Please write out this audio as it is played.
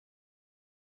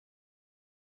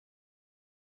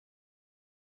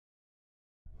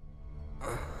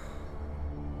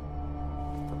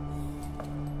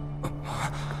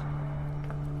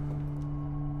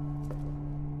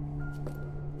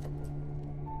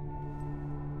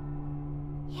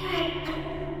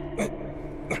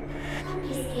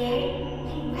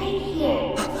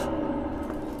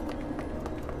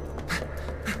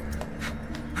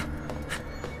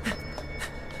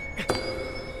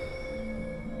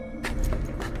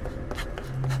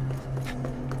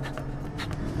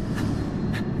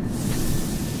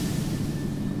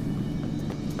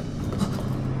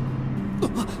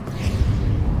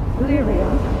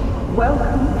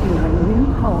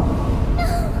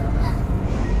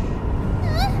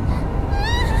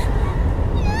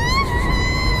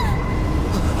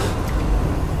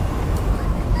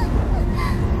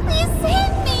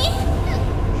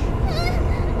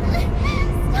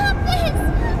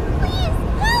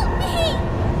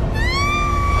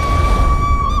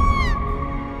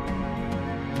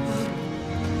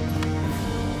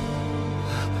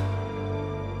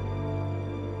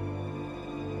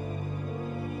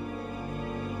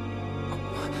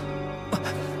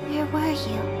were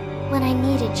you when I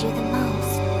needed you the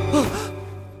most?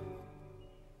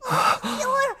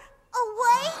 You're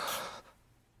awake?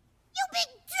 You big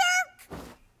jerk!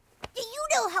 Do you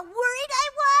know how worried I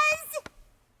was?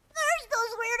 First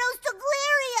those weirdos took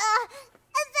Lyria,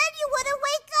 and then you wouldn't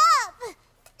wake up!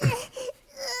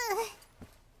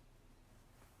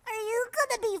 Are you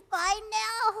gonna be fine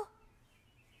now?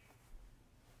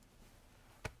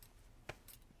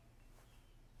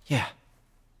 Yeah.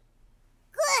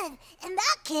 Good. In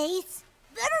that case,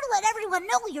 better let everyone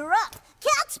know you're up.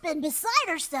 Cat's been beside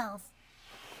herself.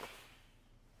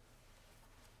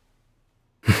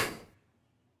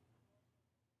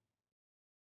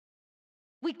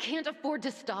 We can't afford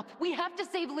to stop. We have to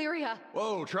save Lyria.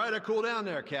 Whoa, try to cool down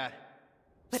there, Cat.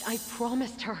 But I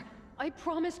promised her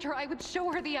I would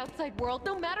show her the outside world,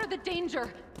 no matter the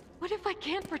danger. What if I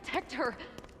can't protect her?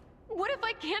 What if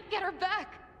I can't get her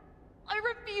back? I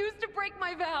refuse to break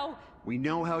my vow. We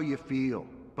know how you feel,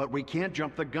 but we can't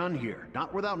jump the gun here,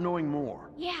 not without knowing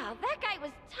more. Yeah, that guy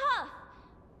was tough.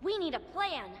 We need a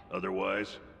plan.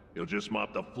 Otherwise, he'll just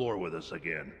mop the floor with us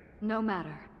again. No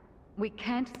matter. We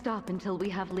can't stop until we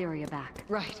have Lyria back.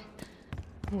 Right.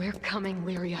 We're coming,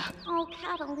 Lyria. Oh,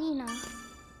 Catalina.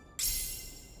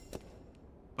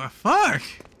 The fuck?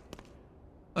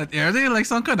 What, are they like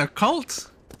some kind of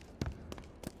cult?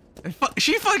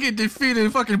 She fucking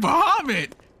defeated fucking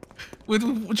Bahamut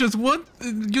with just one,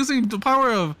 using the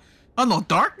power of, I don't know,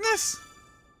 darkness?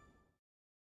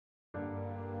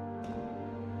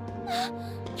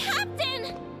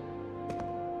 Captain!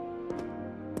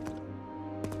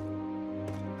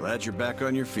 Glad you're back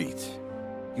on your feet.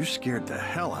 You scared the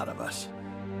hell out of us.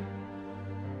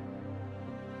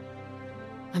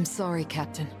 I'm sorry,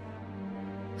 Captain.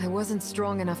 I wasn't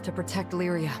strong enough to protect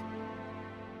Lyria.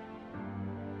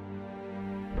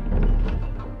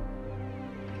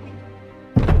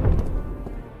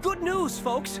 Good news,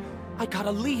 folks! I got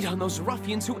a lead on those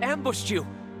ruffians who ambushed you.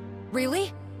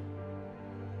 Really?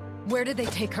 Where did they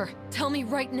take her? Tell me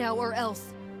right now or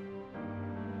else.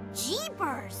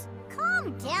 Jeepers!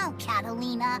 Calm down,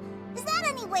 Catalina. Is that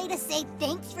any way to say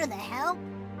thanks for the help?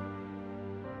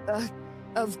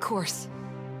 Of course.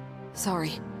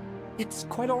 Sorry. It's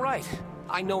quite all right.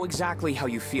 I know exactly how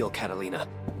you feel, Catalina.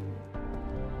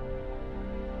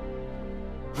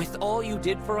 With all you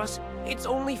did for us, it's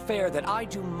only fair that I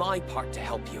do my part to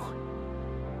help you.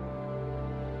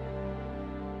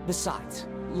 Besides,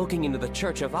 looking into the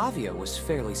Church of Avia was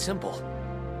fairly simple.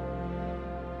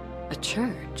 A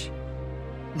church?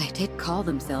 They did call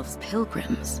themselves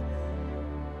pilgrims.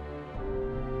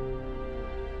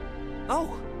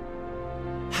 Oh!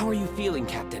 How are you feeling,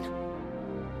 Captain?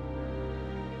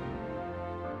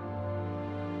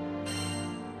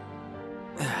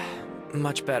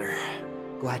 Much better.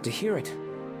 Glad to hear it.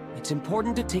 It's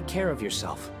important to take care of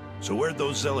yourself. So where'd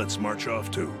those zealots march off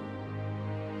to?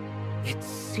 It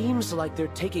seems like they're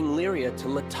taking Lyria to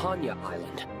Latanya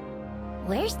Island.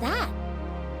 Where's that?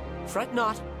 Fret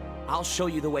not. I'll show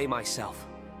you the way myself.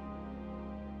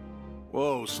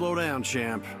 Whoa, slow down,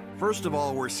 champ. First of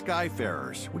all, we're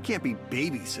Skyfarers. We can't be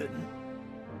babysitting.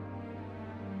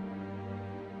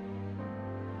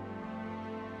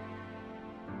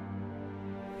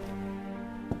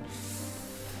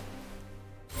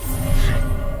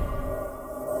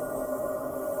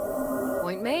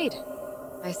 Point made.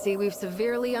 I see we've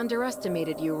severely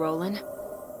underestimated you, Roland.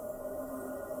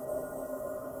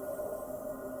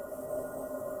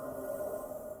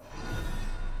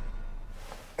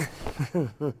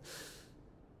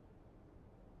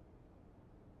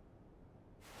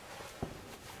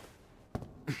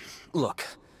 Look,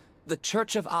 the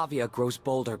Church of Avia grows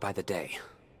bolder by the day.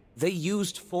 They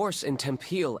used force in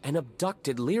Tempeal and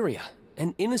abducted Lyria,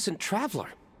 an innocent traveler.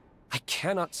 I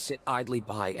cannot sit idly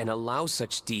by and allow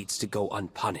such deeds to go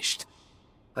unpunished.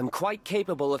 I'm quite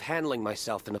capable of handling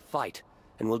myself in a fight,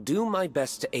 and will do my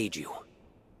best to aid you.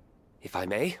 If I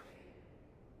may?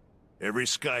 Every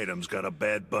Skydom's got a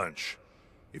bad bunch.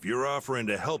 If you're offering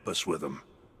to help us with them,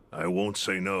 I won't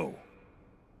say no.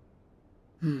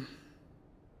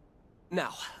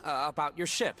 Now, about your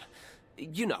ship.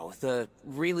 You know, the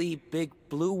really big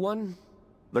blue one?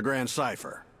 The Grand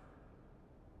Cipher.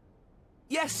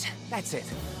 Yes, that's it.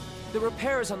 The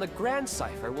repairs on the Grand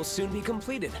Cipher will soon be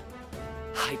completed.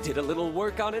 I did a little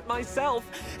work on it myself,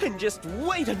 and just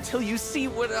wait until you see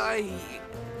what I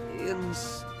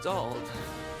installed.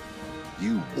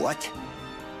 You what?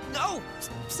 No!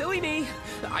 Silly me!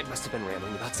 I must have been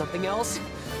rambling about something else.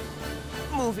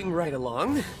 Moving right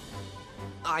along.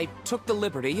 I took the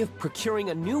liberty of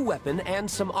procuring a new weapon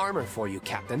and some armor for you,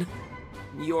 Captain.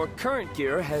 Your current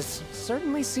gear has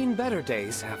certainly seen better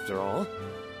days, after all.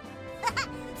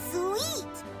 Sweet!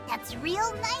 That's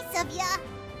real nice of ya.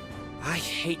 I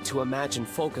hate to imagine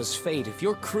Folka's fate if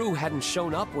your crew hadn't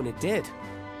shown up when it did.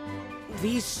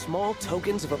 These small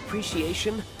tokens of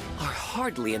appreciation are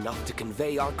hardly enough to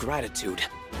convey our gratitude.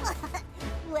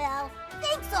 Well,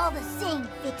 thanks all the same,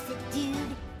 Fix-It Dude.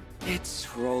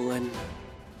 It's Roland.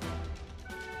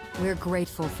 We're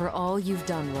grateful for all you've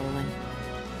done, Roland.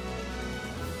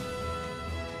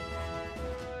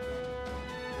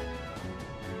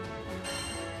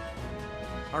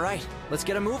 All right, let's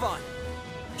get a move on.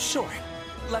 Sure.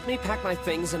 Let me pack my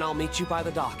things and I'll meet you by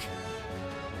the dock.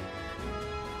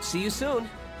 See you soon.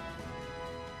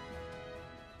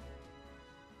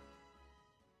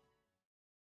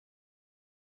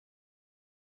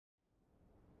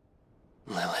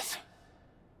 Lilith.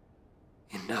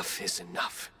 Enough is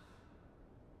enough.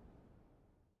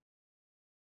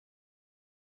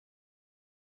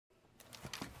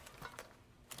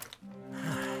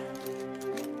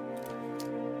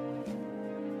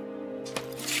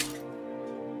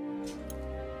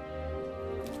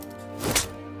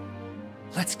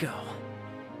 Let's go.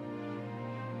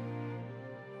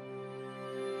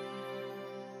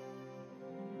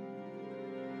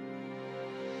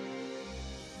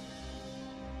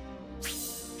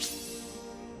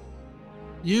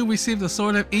 You received the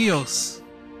Sword of Eos.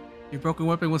 Your broken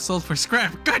weapon was sold for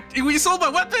scrap. God, we sold my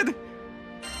weapon!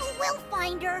 We'll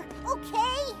find her,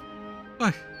 okay?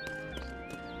 What?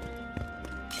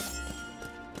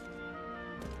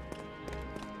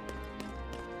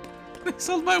 They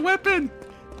sold my weapon!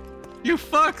 You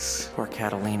fucks! Poor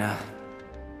Catalina.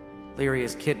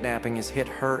 Lyria's kidnapping has hit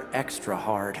her extra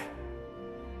hard.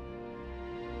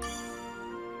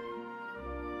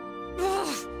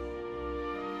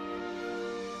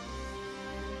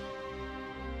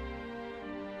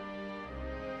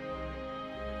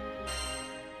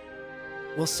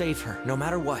 We'll save her, no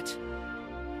matter what.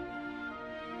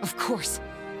 Of course.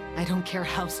 I don't care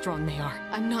how strong they are.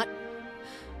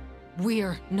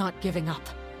 We're not giving up.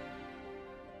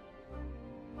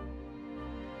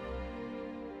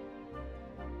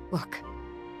 Look,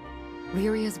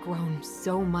 Lyria's grown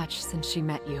so much since she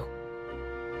met you.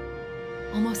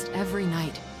 Almost every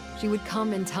night, she would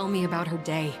come and tell me about her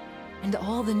day, and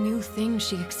all the new things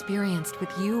she experienced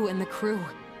with you and the crew.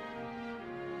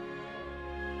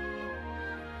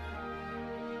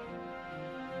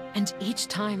 And each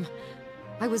time,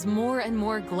 I was more and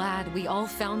more glad we all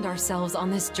found ourselves on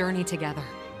this journey together.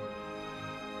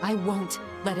 I won't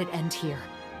let it end here.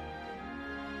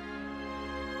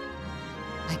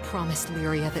 I promised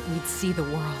Lyria that we'd see the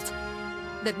world.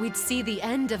 That we'd see the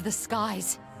end of the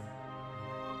skies.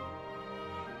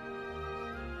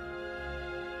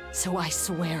 So I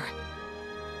swear,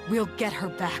 we'll get her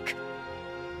back.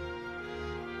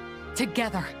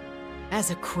 Together,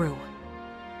 as a crew.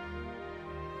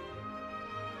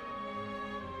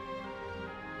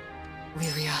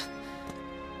 Lyria,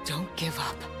 don't give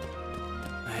up.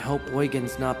 I hope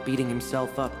Eugen's not beating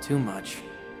himself up too much.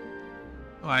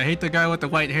 Oh, I hate the guy with the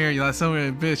white hair, you son of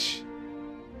a bitch.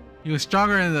 He was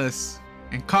stronger than us,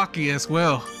 and cocky as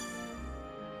well.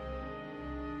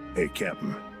 Hey,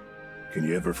 Captain. Can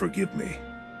you ever forgive me?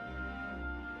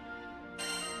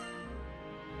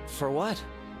 For what?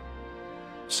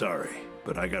 Sorry,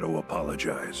 but I gotta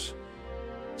apologize.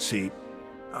 See,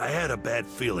 I had a bad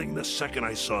feeling the second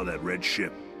I saw that red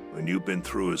ship. When you've been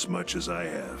through as much as I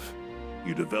have,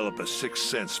 you develop a sixth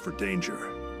sense for danger.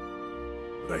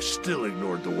 But I still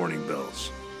ignored the warning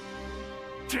bells.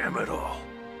 Damn it all.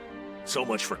 So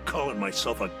much for calling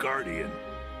myself a guardian.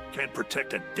 Can't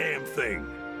protect a damn thing.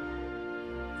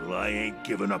 Well, I ain't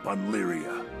giving up on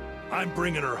Lyria. I'm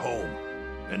bringing her home,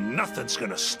 and nothing's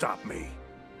gonna stop me.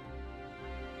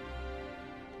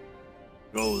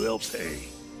 Oh, they'll pay.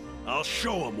 I'll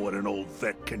show them what an old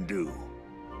vet can do.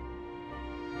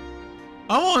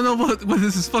 I want to know what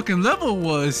this fucking level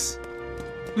was.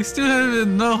 We still don't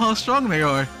even know how strong they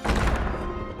are.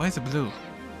 Why is it blue?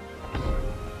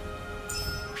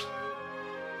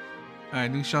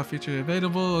 Alright, new shop feature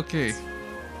available. Okay.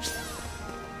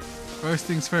 First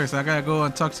things first, I gotta go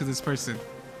and talk to this person.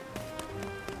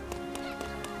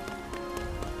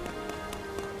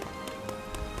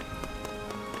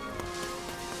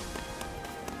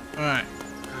 Alright.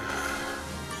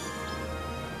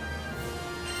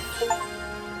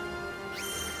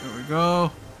 There we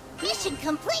go. Mission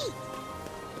complete!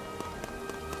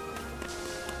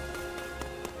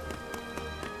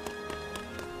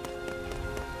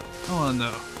 Oh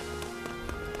no.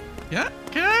 Yeah?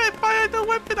 Can I buy the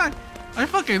weapon? I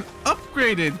fucking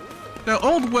upgraded the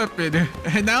old weapon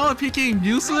and now it became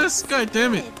useless? God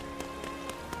damn it.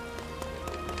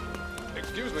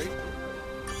 Excuse me.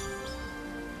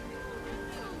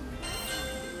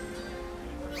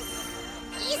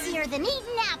 easier than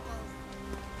eating apples.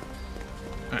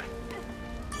 Alright.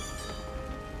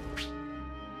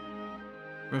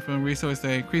 Weapon resource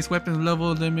that increase weapon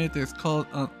level limit is called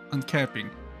uncapping.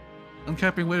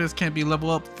 Uncapping weapons can be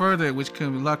leveled up further, which can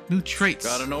unlock new traits.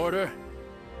 Got an order?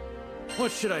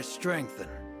 What should I strengthen?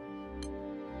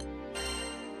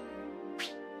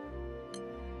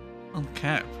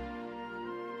 Uncap.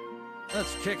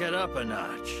 Let's kick it up a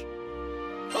notch.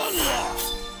 Unlock!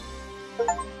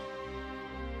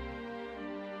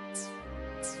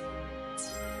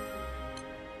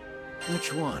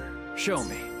 Which one? Show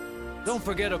me. Don't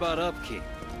forget about upkeep.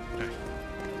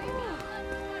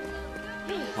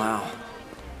 Wow.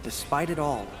 Despite it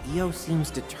all, Io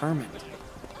seems determined.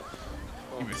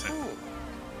 Give me a second.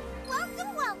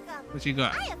 Welcome, welcome. What you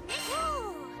got? I have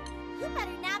Ooh, you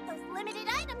better nab those limited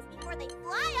items before they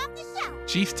fly off the shelf.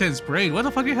 Chieftain's Braid. What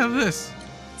the fuck you have this?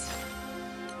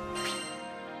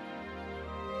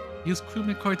 Use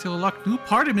Crewmate card to unlock new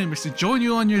party members to join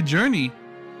you on your journey.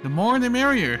 The more the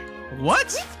merrier. What?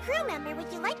 Which crew member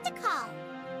would you like to call?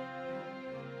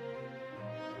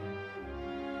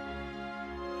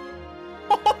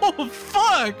 Oh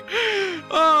fuck!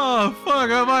 Oh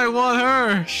fuck! I might want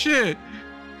her. Shit.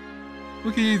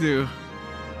 What can you do?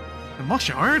 The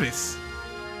martial artist.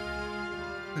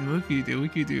 What can you do?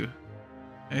 What can you do?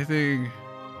 Anything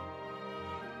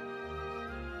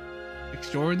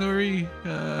extraordinary?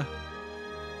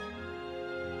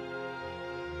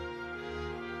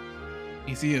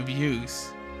 Easy of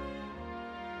use.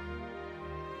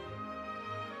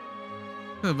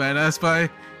 Oh, badass spy.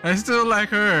 I still like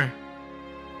her.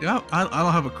 Yeah, I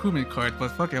don't have a crewmate card, but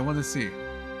fuck it, I want to see.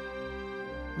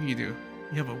 What do?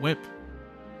 You have a whip.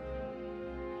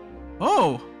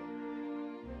 Oh!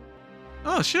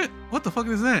 Oh shit! What the fuck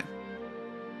is that?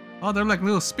 Oh, they're like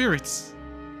little spirits.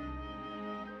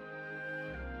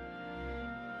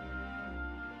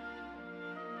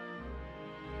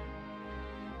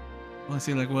 I want to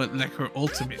see like what, like her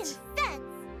ultimate. Sense.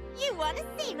 You want to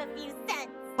save a few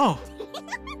cents. Oh!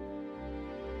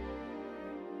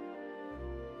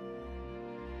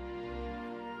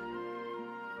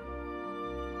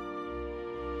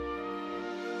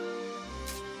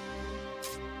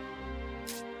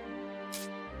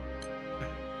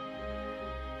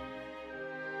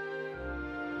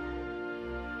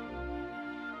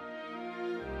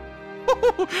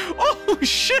 Oh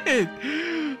shit!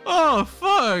 Oh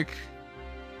fuck!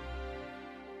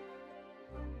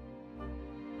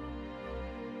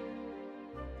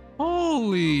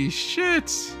 Holy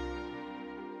shit!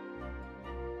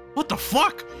 What the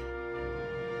fuck?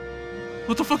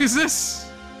 What the fuck is this?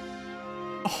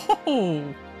 Oh!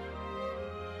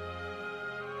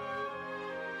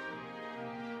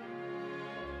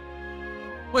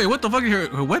 Wait, what the fuck?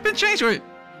 Her weapon changed? Or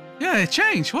yeah, it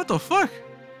changed. What the fuck?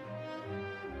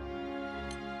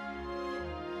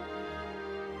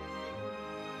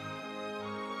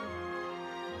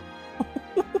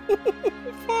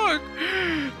 Fuck!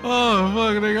 Oh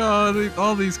fuck! They got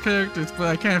all these characters, but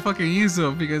I can't fucking use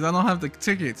them because I don't have the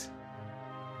ticket.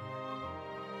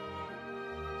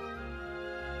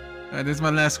 Alright, this is my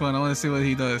last one. I want to see what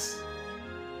he does.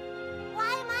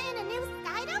 Why am I in a new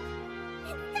Skydom?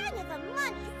 It's kind of a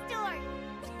money story.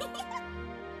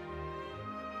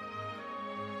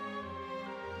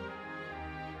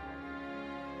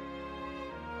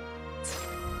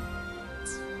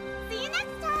 See you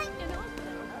next time.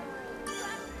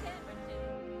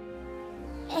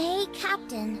 Hey,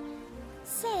 Captain.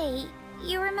 Say,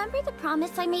 you remember the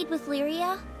promise I made with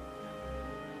Lyria?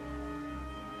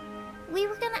 We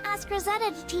were gonna ask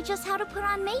Rosetta to teach us how to put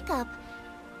on makeup.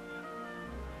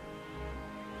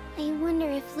 I wonder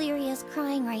if Lyria's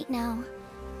crying right now.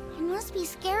 It must be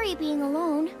scary being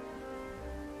alone.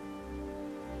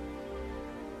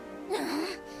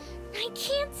 I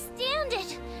can't stand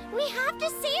it! We have to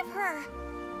save her!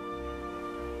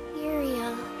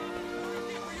 Lyria...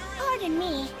 Pardon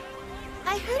me.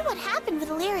 I heard what happened with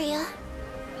Lyria.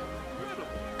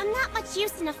 I'm not much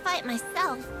use in a fight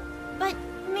myself, but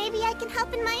maybe I can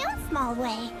help in my own small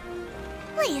way.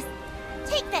 Please,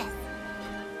 take this.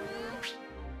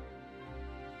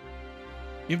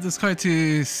 Give this card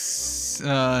to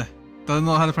doesn't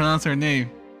know how to pronounce her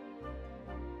name.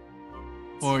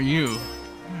 Or you.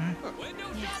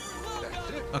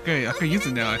 Okay, I can use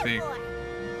it now, I think.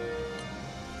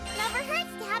 Never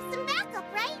hurts to have some backup,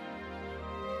 right?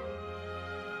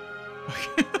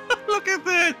 Look at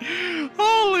that!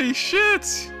 Holy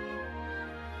shit!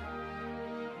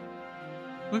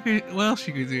 Look at what else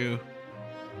she could do.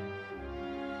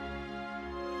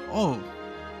 Oh.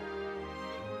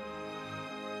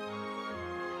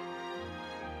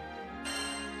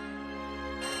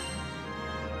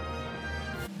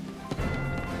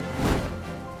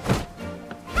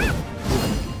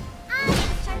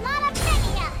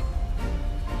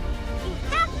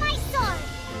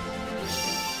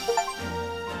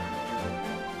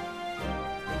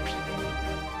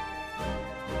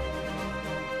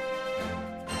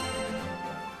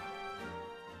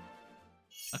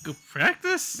 Good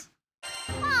practice?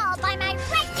 All by my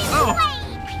wretched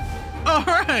blade!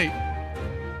 Alright!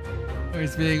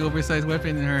 There's a big oversized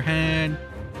weapon in her hand.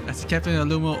 That's the Captain of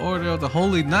the Lumo Order of the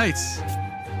Holy Knights.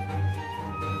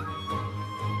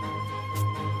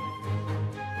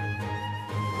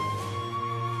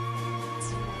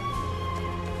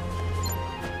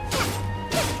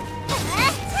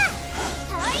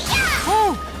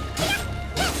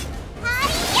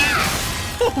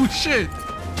 Oh shit!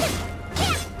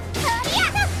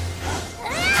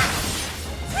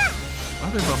 Why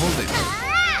did I hold it?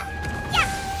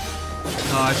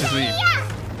 Oh, I just leave.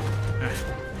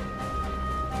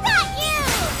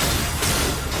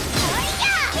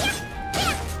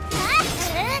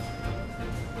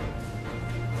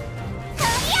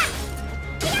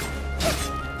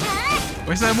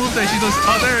 Where's that move that she does?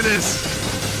 Oh, there it is!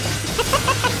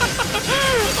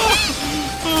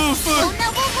 Oh fuck!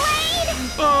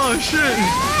 Oh shit!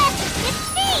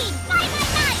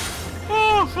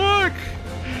 Oh fuck!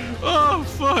 Oh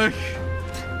fuck!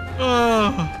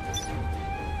 Oh!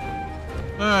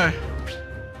 Alright.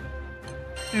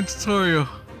 In tutorial.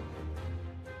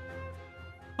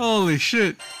 Holy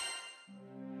shit!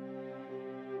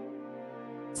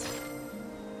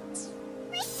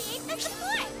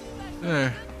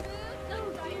 There.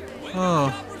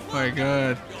 Oh my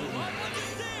god.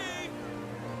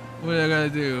 What do I gotta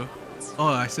do? Oh,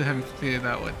 I still haven't completed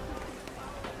that one.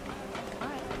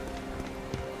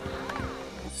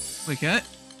 Wait, can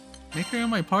I make her in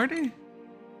my party?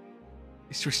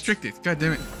 It's restricted. God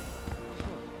damn it.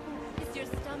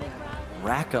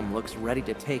 Rackham looks ready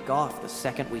to take off the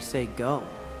second we say go.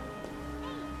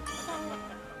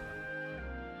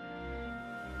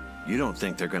 You don't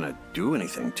think they're gonna do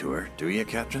anything to her, do you,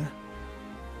 Captain?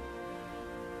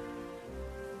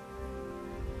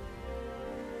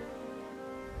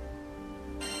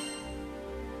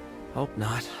 Hope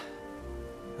not.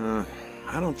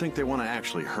 I don't think they want to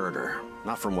actually hurt her.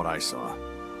 Not from what I saw.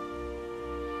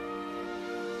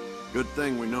 Good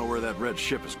thing we know where that red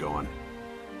ship is going.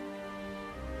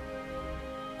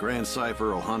 Grand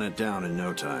Cypher will hunt it down in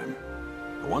no time.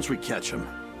 But once we catch them,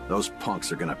 those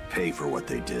punks are gonna pay for what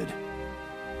they did.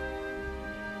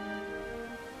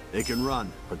 They can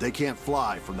run, but they can't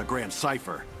fly from the Grand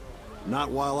Cypher.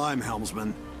 Not while I'm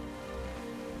helmsman.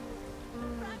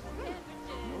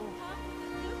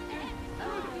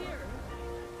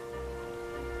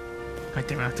 God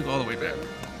damn it, I have to go all the way back.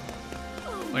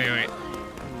 Wait.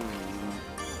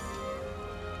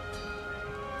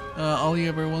 All you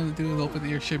ever wanted to do is open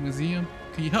the airship museum.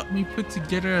 Can you help me put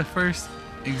together a first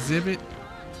exhibit?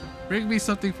 Bring me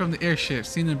something from the airship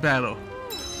seen in battle.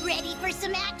 Ready for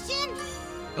some action?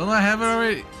 Don't I have it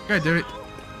already? God damn it.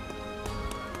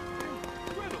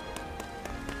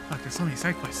 Fuck, there's so many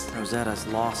side quests. Rosetta's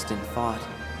lost in thought.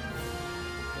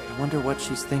 I wonder what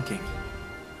she's thinking.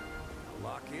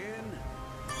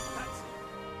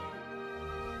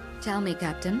 Tell me,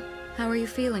 Captain, how are you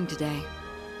feeling today?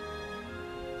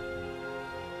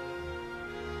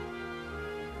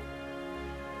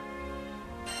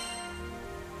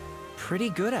 Pretty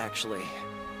good, actually.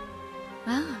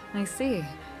 Ah, I see.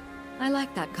 I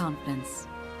like that confidence.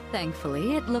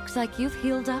 Thankfully, it looks like you've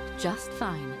healed up just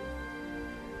fine.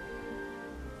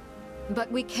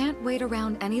 But we can't wait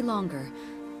around any longer.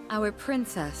 Our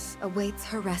princess awaits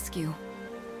her rescue.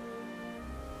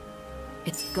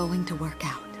 It's going to work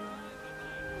out.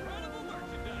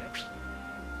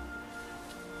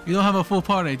 You don't have a full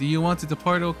party. Do you want to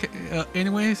depart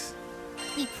anyways?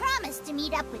 We promised to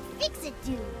meet up with Fix-It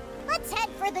Dude. Let's head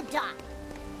for the dock.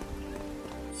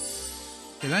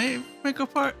 Did I make a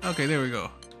part? Okay, there we go.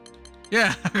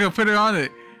 Yeah, I can put her on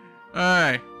it.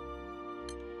 Alright.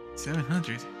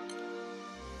 700.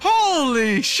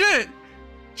 Holy shit!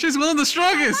 She's one of the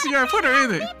strongest! Yeah, put her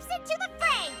in it. Into the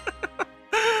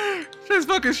fray. She's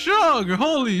fucking strong!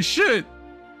 Holy shit!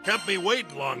 Kept me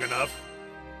waiting long enough.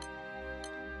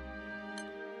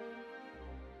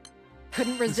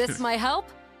 Couldn't resist my help?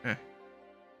 Yeah.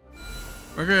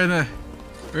 We're gonna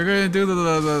do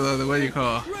the what do you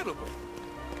call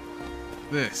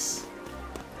this?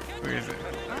 Where is it?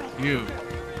 You.